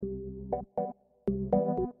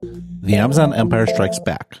The Amazon Empire Strikes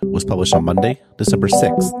Back was published on Monday, December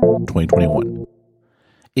 6th, 2021.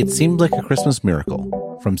 It seemed like a Christmas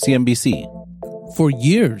miracle from CNBC. For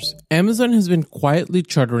years, Amazon has been quietly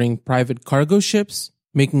chartering private cargo ships,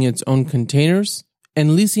 making its own containers,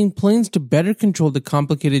 and leasing planes to better control the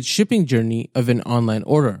complicated shipping journey of an online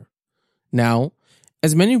order. Now,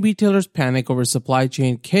 as many retailers panic over supply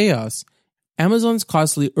chain chaos, Amazon's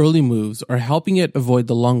costly early moves are helping it avoid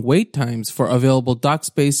the long wait times for available dock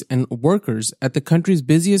space and workers at the country's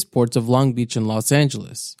busiest ports of Long Beach and Los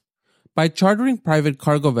Angeles. By chartering private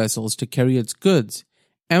cargo vessels to carry its goods,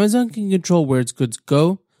 Amazon can control where its goods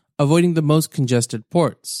go, avoiding the most congested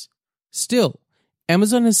ports. Still,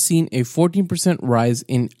 Amazon has seen a 14% rise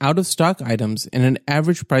in out-of-stock items and an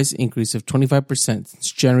average price increase of 25%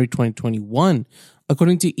 since January 2021,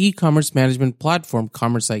 according to e-commerce management platform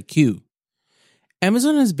CommerceIQ.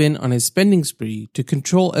 Amazon has been on a spending spree to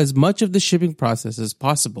control as much of the shipping process as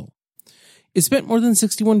possible. It spent more than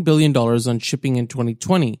 $61 billion on shipping in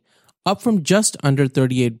 2020, up from just under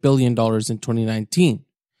 $38 billion in 2019.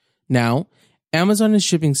 Now, Amazon is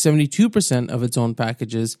shipping 72% of its own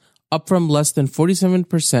packages, up from less than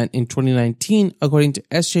 47% in 2019, according to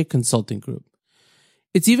SJ Consulting Group.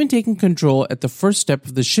 It's even taken control at the first step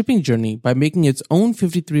of the shipping journey by making its own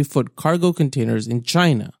 53-foot cargo containers in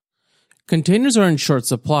China. Containers are in short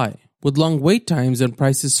supply, with long wait times and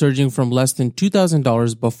prices surging from less than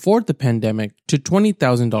 $2,000 before the pandemic to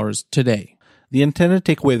 $20,000 today. The intended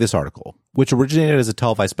takeaway of this article, which originated as a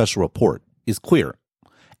televised special report, is clear.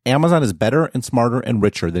 Amazon is better and smarter and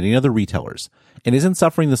richer than any other retailers and isn't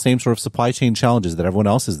suffering the same sort of supply chain challenges that everyone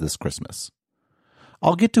else is this Christmas.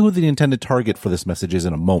 I'll get to who the intended target for this message is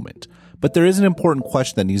in a moment, but there is an important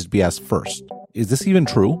question that needs to be asked first. Is this even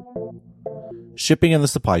true? Shipping and the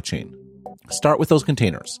supply chain. Start with those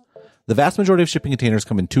containers. The vast majority of shipping containers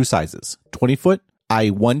come in two sizes, 20-foot,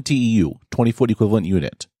 i.e. 1 TEU, 20-foot equivalent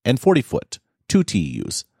unit, and 40-foot, 2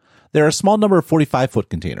 TEUs. There are a small number of 45-foot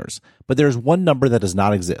containers, but there is one number that does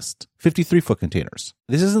not exist, 53-foot containers.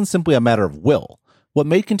 This isn't simply a matter of will. What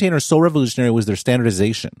made containers so revolutionary was their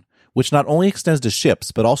standardization, which not only extends to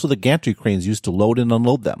ships, but also the gantry cranes used to load and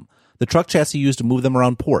unload them, the truck chassis used to move them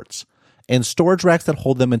around ports, and storage racks that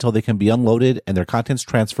hold them until they can be unloaded and their contents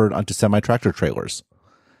transferred onto semi-tractor trailers.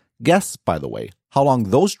 Guess, by the way, how long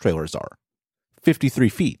those trailers are. 53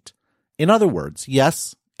 feet. In other words,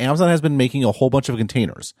 yes, Amazon has been making a whole bunch of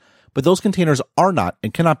containers, but those containers are not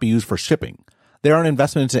and cannot be used for shipping. They are an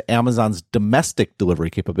investment into Amazon's domestic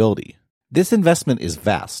delivery capability. This investment is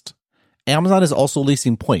vast. Amazon is also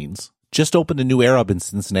leasing planes, just opened a new air hub in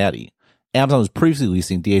Cincinnati. Amazon was previously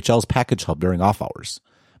leasing DHL's package hub during off hours.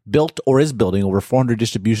 Built or is building over 400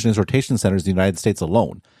 distribution and sortation centers in the United States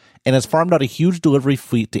alone, and has farmed out a huge delivery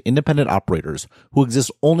fleet to independent operators who exist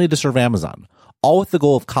only to serve Amazon, all with the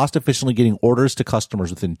goal of cost-efficiently getting orders to customers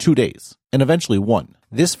within 2 days, and eventually one.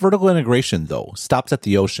 This vertical integration, though, stops at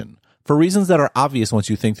the ocean, for reasons that are obvious once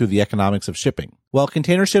you think through the economics of shipping. While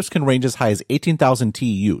container ships can range as high as 18,000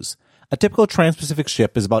 TEUs, a typical trans-Pacific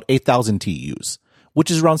ship is about 8,000 TEUs, which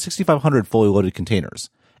is around 6,500 fully loaded containers,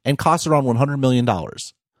 and costs around $100 million.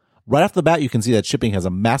 Right off the bat, you can see that shipping has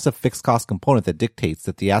a massive fixed cost component that dictates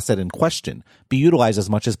that the asset in question be utilized as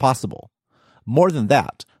much as possible. More than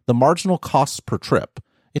that, the marginal costs per trip,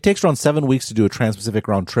 it takes around 7 weeks to do a trans-Pacific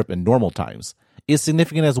round trip in normal times, is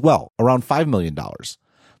significant as well, around $5 million.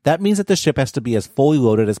 That means that the ship has to be as fully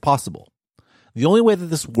loaded as possible. The only way that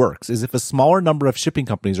this works is if a smaller number of shipping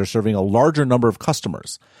companies are serving a larger number of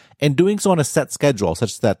customers, and doing so on a set schedule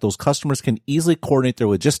such that those customers can easily coordinate their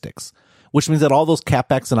logistics, which means that all those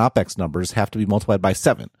CapEx and OpEx numbers have to be multiplied by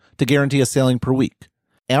 7 to guarantee a sailing per week.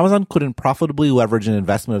 Amazon couldn't profitably leverage an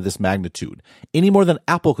investment of this magnitude any more than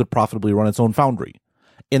Apple could profitably run its own foundry.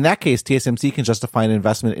 In that case, TSMC can justify an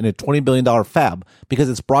investment in a $20 billion fab because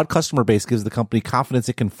its broad customer base gives the company confidence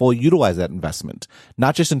it can fully utilize that investment,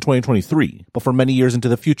 not just in 2023, but for many years into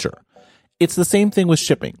the future. It's the same thing with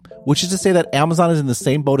shipping, which is to say that Amazon is in the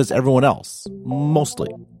same boat as everyone else,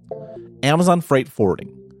 mostly. Amazon Freight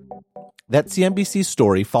Forwarding. That CNBC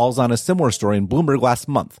story follows on a similar story in Bloomberg last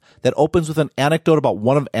month that opens with an anecdote about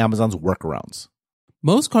one of Amazon's workarounds.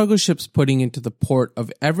 Most cargo ships putting into the port of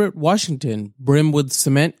Everett, Washington, brim with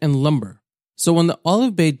cement and lumber. So when the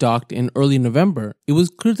Olive Bay docked in early November, it was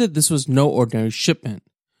clear that this was no ordinary shipment.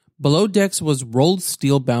 Below decks was rolled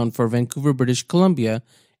steel bound for Vancouver, British Columbia,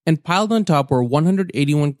 and piled on top were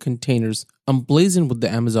 181 containers emblazoned with the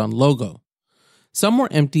Amazon logo. Some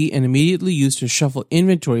were empty and immediately used to shuffle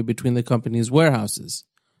inventory between the company's warehouses.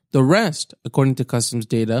 The rest, according to customs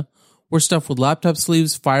data, were stuffed with laptop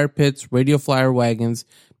sleeves, fire pits, radio flyer wagons,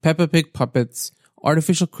 Peppa Pig puppets,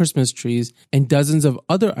 artificial Christmas trees, and dozens of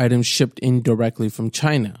other items shipped in directly from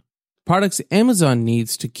China. Products Amazon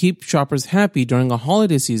needs to keep shoppers happy during a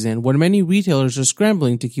holiday season when many retailers are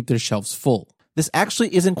scrambling to keep their shelves full. This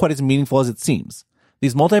actually isn't quite as meaningful as it seems.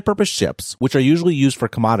 These multi-purpose ships, which are usually used for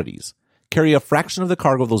commodities, carry a fraction of the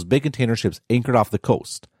cargo of those big container ships anchored off the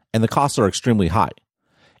coast, and the costs are extremely high.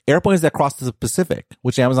 Airplanes that cross the Pacific,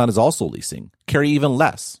 which Amazon is also leasing, carry even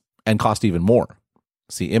less and cost even more.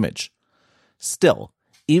 See image. Still,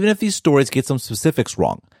 even if these stories get some specifics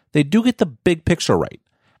wrong, they do get the big picture right.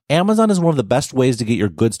 Amazon is one of the best ways to get your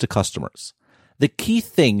goods to customers. The key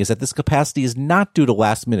thing is that this capacity is not due to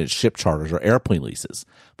last-minute ship charters or airplane leases,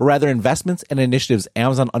 but rather investments and initiatives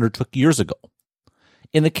Amazon undertook years ago.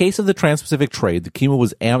 In the case of the Trans-Pacific trade, the key move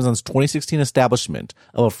was Amazon's 2016 establishment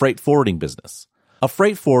of a freight forwarding business. A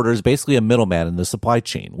freight forwarder is basically a middleman in the supply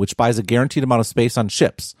chain, which buys a guaranteed amount of space on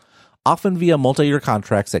ships, often via multi-year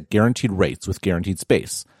contracts at guaranteed rates with guaranteed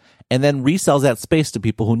space, and then resells that space to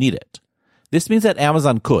people who need it. This means that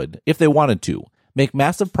Amazon could, if they wanted to, make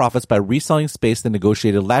massive profits by reselling space they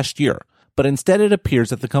negotiated last year, but instead it appears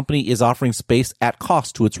that the company is offering space at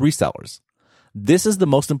cost to its resellers. This is the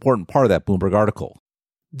most important part of that Bloomberg article.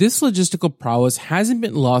 This logistical prowess hasn't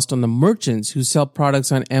been lost on the merchants who sell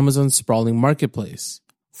products on Amazon's sprawling marketplace.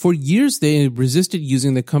 For years, they resisted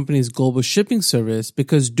using the company's global shipping service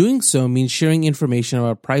because doing so means sharing information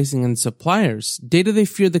about pricing and suppliers, data they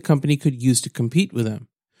feared the company could use to compete with them.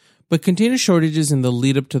 But container shortages in the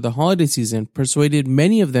lead up to the holiday season persuaded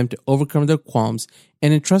many of them to overcome their qualms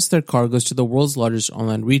and entrust their cargoes to the world's largest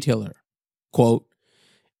online retailer. Quote,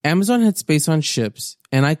 Amazon had space on ships,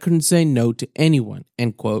 and I couldn't say no to anyone,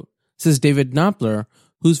 end quote, says David Knopfler,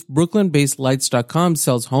 whose Brooklyn-based Lights.com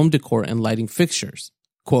sells home decor and lighting fixtures.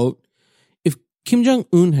 Quote, if Kim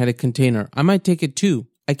Jong-un had a container, I might take it too.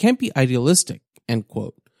 I can't be idealistic, end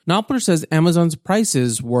quote. Knopfler says Amazon's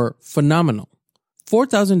prices were phenomenal.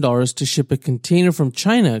 $4,000 to ship a container from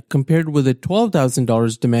China compared with the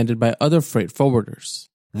 $12,000 demanded by other freight forwarders.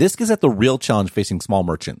 This gets at the real challenge facing small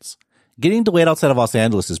merchants. Getting delayed outside of Los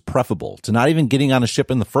Angeles is preferable to not even getting on a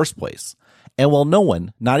ship in the first place. And while no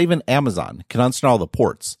one, not even Amazon, can unsnarl the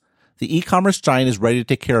ports, the e-commerce giant is ready to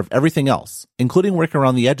take care of everything else, including working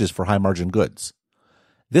around the edges for high-margin goods.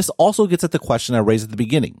 This also gets at the question I raised at the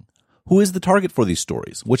beginning. Who is the target for these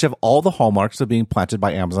stories, which have all the hallmarks of being planted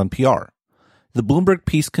by Amazon PR? The Bloomberg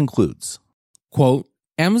piece concludes, quote,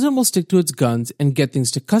 Amazon will stick to its guns and get things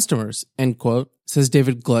to customers, end quote, says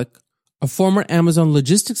David Glick, a former Amazon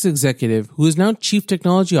logistics executive who is now chief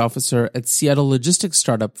technology officer at Seattle logistics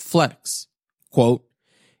startup Flex. Quote,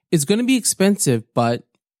 it's going to be expensive, but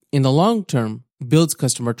in the long term, builds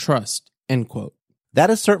customer trust, end quote. That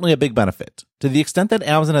is certainly a big benefit. To the extent that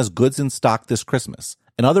Amazon has goods in stock this Christmas,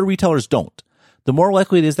 and other retailers don't, the more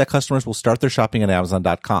likely it is that customers will start their shopping at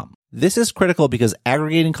Amazon.com. This is critical because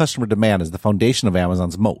aggregating customer demand is the foundation of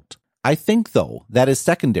Amazon's moat. I think, though, that is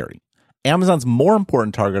secondary. Amazon's more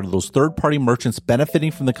important target are those third-party merchants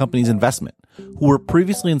benefiting from the company's investment, who were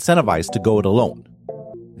previously incentivized to go it alone.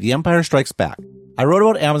 The Empire Strikes Back. I wrote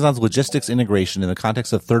about Amazon's logistics integration in the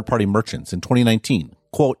context of third-party merchants in 2019.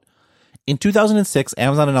 Quote, in 2006,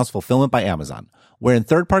 Amazon announced Fulfillment by Amazon, wherein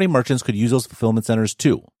third-party merchants could use those fulfillment centers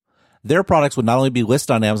too. Their products would not only be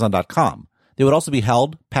listed on Amazon.com, they would also be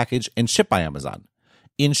held, packaged, and shipped by Amazon.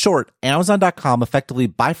 In short, Amazon.com effectively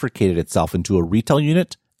bifurcated itself into a retail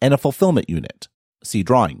unit and a fulfillment unit. See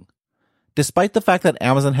drawing. Despite the fact that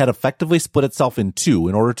Amazon had effectively split itself in two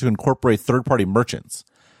in order to incorporate third-party merchants,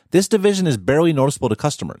 this division is barely noticeable to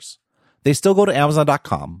customers. They still go to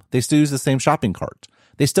Amazon.com, they still use the same shopping cart,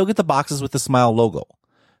 they still get the boxes with the Smile logo.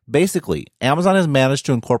 Basically, Amazon has managed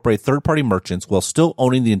to incorporate third-party merchants while still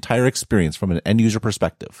owning the entire experience from an end-user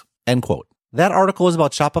perspective. End quote. That article is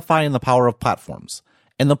about Shopify and the power of platforms,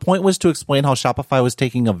 and the point was to explain how Shopify was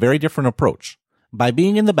taking a very different approach. By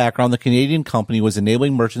being in the background, the Canadian company was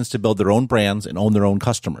enabling merchants to build their own brands and own their own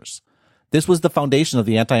customers. This was the foundation of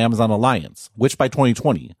the Anti-Amazon Alliance, which by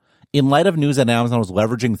 2020, in light of news that Amazon was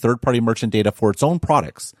leveraging third-party merchant data for its own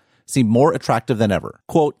products, seemed more attractive than ever.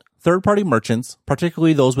 Quote, third-party merchants,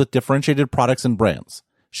 particularly those with differentiated products and brands,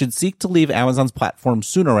 should seek to leave Amazon's platform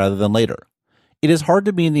sooner rather than later. It is hard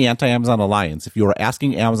to be in the Anti-Amazon Alliance if you are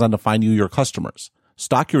asking Amazon to find you your customers,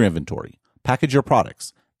 stock your inventory, package your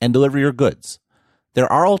products, and deliver your goods.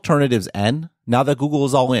 There are alternatives, and now that Google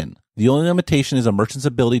is all in, the only limitation is a merchant's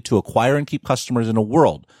ability to acquire and keep customers in a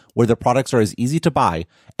world where their products are as easy to buy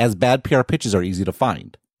as bad PR pitches are easy to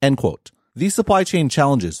find. End quote. These supply chain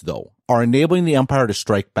challenges, though, are enabling the empire to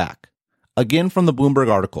strike back. Again from the Bloomberg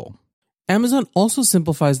article. Amazon also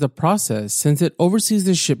simplifies the process since it oversees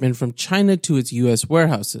the shipment from China to its U.S.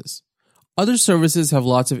 warehouses. Other services have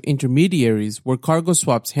lots of intermediaries where cargo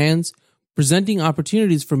swaps hands, presenting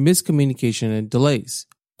opportunities for miscommunication and delays.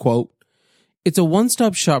 Quote, "It's a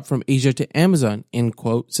one-stop shop from Asia to Amazon," end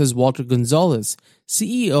quote, says Walter Gonzalez,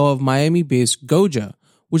 CEO of Miami-based Goja,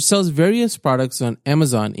 which sells various products on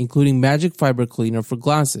Amazon, including magic fiber cleaner for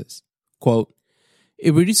glasses. Quote,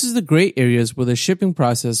 "It reduces the gray areas where the shipping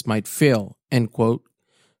process might fail," end quote.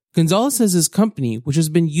 Gonzalez says his company, which has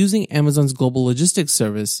been using Amazon's global logistics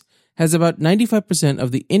service, has about 95%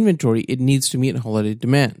 of the inventory it needs to meet holiday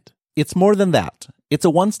demand. It's more than that. It's a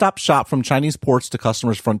one-stop shop from Chinese ports to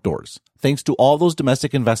customers' front doors, thanks to all those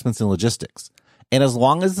domestic investments in logistics. And as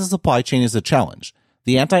long as the supply chain is a challenge,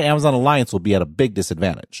 the anti-Amazon alliance will be at a big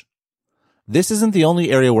disadvantage. This isn't the only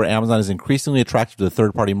area where Amazon is increasingly attractive to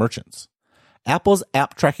third-party merchants. Apple's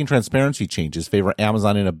app tracking transparency changes favor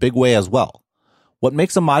Amazon in a big way as well. What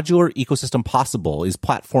makes a modular ecosystem possible is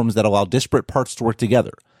platforms that allow disparate parts to work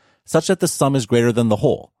together, such that the sum is greater than the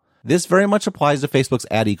whole. This very much applies to Facebook's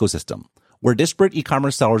ad ecosystem, where disparate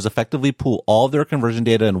e-commerce sellers effectively pool all of their conversion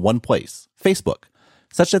data in one place, Facebook,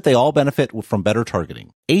 such that they all benefit from better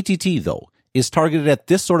targeting. ATT, though, is targeted at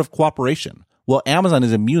this sort of cooperation, while Amazon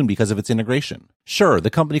is immune because of its integration. Sure,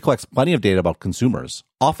 the company collects plenty of data about consumers,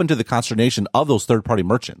 often to the consternation of those third-party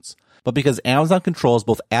merchants, but because Amazon controls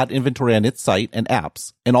both ad inventory on its site and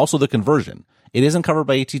apps, and also the conversion, it isn't covered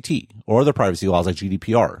by ATT or other privacy laws like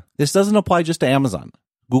GDPR. This doesn't apply just to Amazon.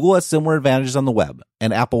 Google has similar advantages on the web,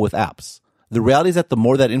 and Apple with apps. The reality is that the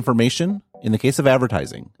more that information, in the case of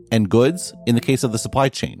advertising, and goods, in the case of the supply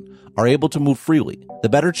chain, are able to move freely, the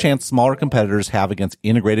better chance smaller competitors have against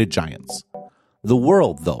integrated giants. The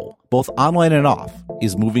world, though, both online and off,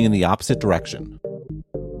 is moving in the opposite direction.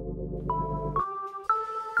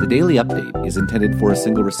 The daily update is intended for a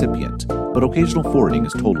single recipient, but occasional forwarding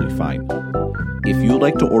is totally fine. If you would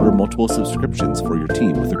like to order multiple subscriptions for your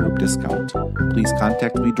team with a group discount, please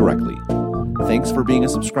contact me directly. Thanks for being a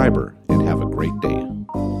subscriber, and have a great day.